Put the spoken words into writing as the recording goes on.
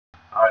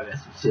Alright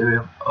guys, it's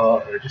CeRium.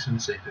 I just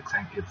want to say a quick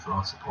thank you for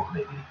all support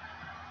lately.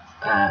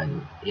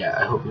 And yeah,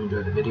 I hope you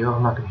enjoyed the video.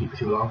 I'm not going to keep it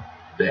too long,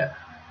 but yeah,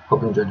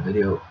 hope you enjoyed the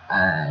video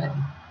and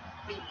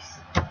peace.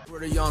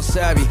 Pretty young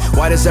savvy.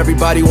 Why does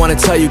everybody want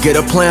to tell you get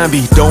a plan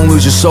B? Don't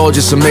lose your soul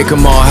just to make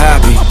them all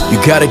happy.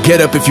 You gotta get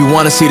up if you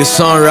want to see the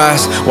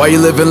sunrise. Why you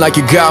living like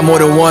you got more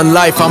than one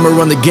life? I'ma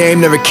run the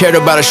game, never cared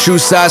about a shoe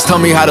size. Tell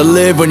me how to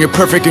live when you're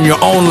perfect in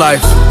your own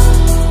life.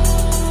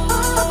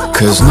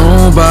 Cause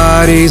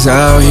nobody's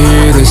out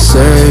here to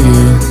save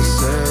you.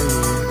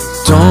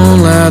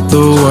 Don't let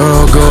the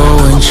world go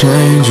and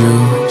change you.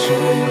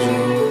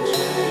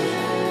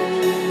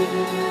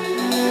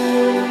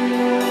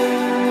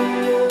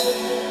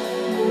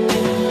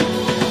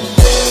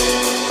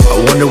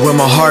 I wonder where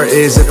my heart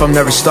is if I'm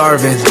never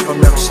starving.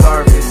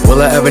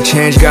 Will I ever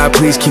change? God,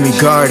 please keep me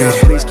guarded.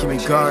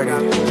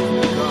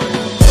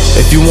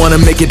 If you wanna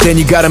make it, then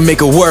you gotta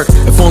make it work.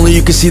 If only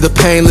you could see the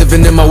pain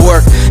living in my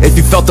work. If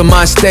you felt the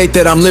mind state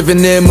that I'm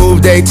living in,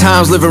 moved 8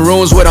 times, living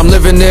rooms what I'm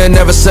living in.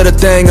 Never said a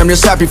thing, I'm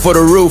just happy for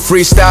the roof.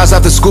 Freestyles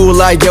after school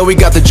like, yo, we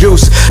got the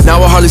juice.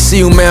 Now I hardly see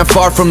you, man,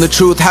 far from the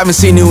truth. Haven't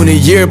seen you in a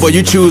year, but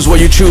you choose what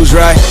you choose,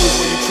 right?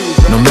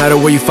 No matter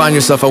where you find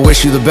yourself, I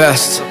wish you the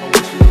best.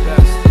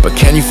 But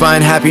can you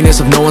find happiness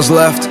if no one's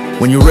left?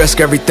 When you risk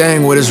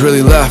everything, what is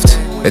really left?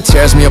 It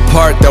tears me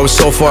apart, that was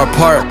so far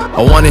apart.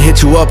 I wanna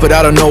hit you up, but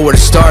I don't know where to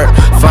start.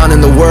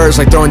 Finding the words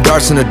like throwing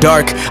darts in the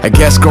dark. I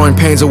guess growing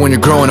pains are when you're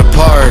growing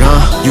apart,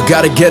 huh? You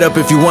gotta get up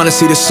if you wanna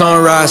see the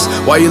sunrise.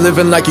 Why you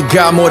living like you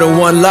got more than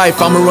one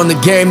life? I'ma run the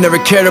game, never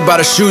cared about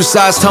a shoe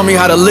size. Tell me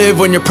how to live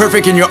when you're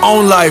perfect in your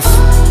own life.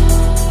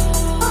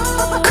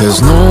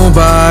 Cause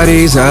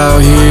nobody's out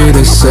here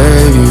to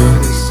save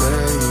you.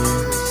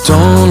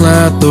 Don't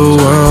let the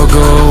world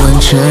go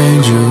and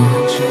change you.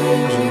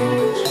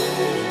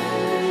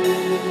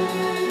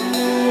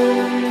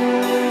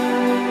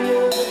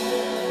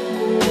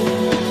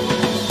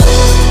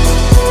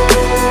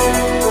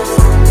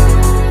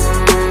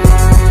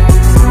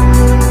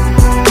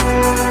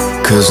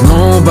 Cause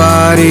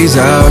nobody's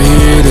out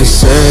here to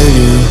save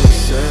you.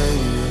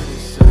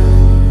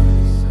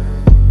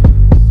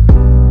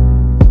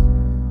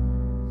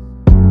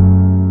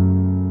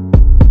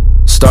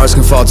 Stars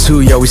can fall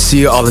too, yeah, we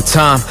see it all the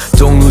time.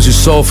 Don't lose your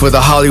soul for the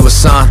Hollywood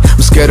sign.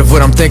 I'm scared of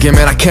what I'm thinking,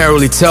 man, I can't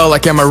really tell.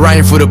 Like, am I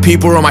writing for the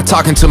people or am I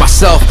talking to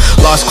myself?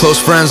 Lost close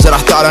friends that I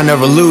thought I'd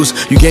never lose.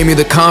 You gave me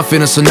the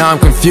confidence, so now I'm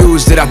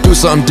confused. Did I do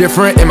something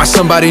different? Am I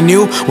somebody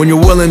new? When you're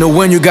willing to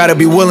win, you gotta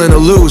be willing to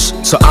lose.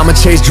 So I'ma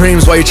chase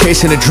dreams while you're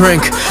chasing a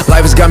drink.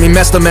 Life has got me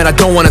messed up, man, I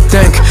don't wanna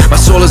think. My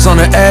soul is on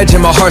the edge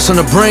and my heart's on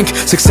the brink.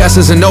 Success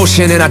is an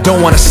ocean and I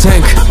don't wanna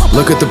sink.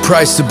 Look at the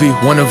price to be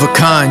one of a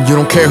kind. You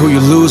don't care who you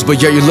lose,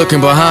 but yet you're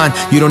looking behind.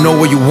 You don't know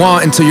what you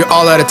want until you're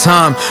all out of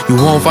time. You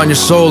won't find your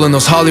soul in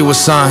those Hollywood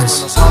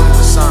signs.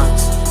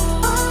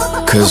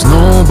 Cause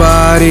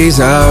nobody's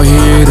out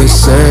here to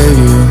save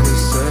you.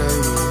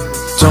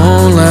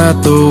 Don't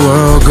let the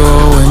world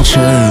go and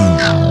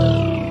change.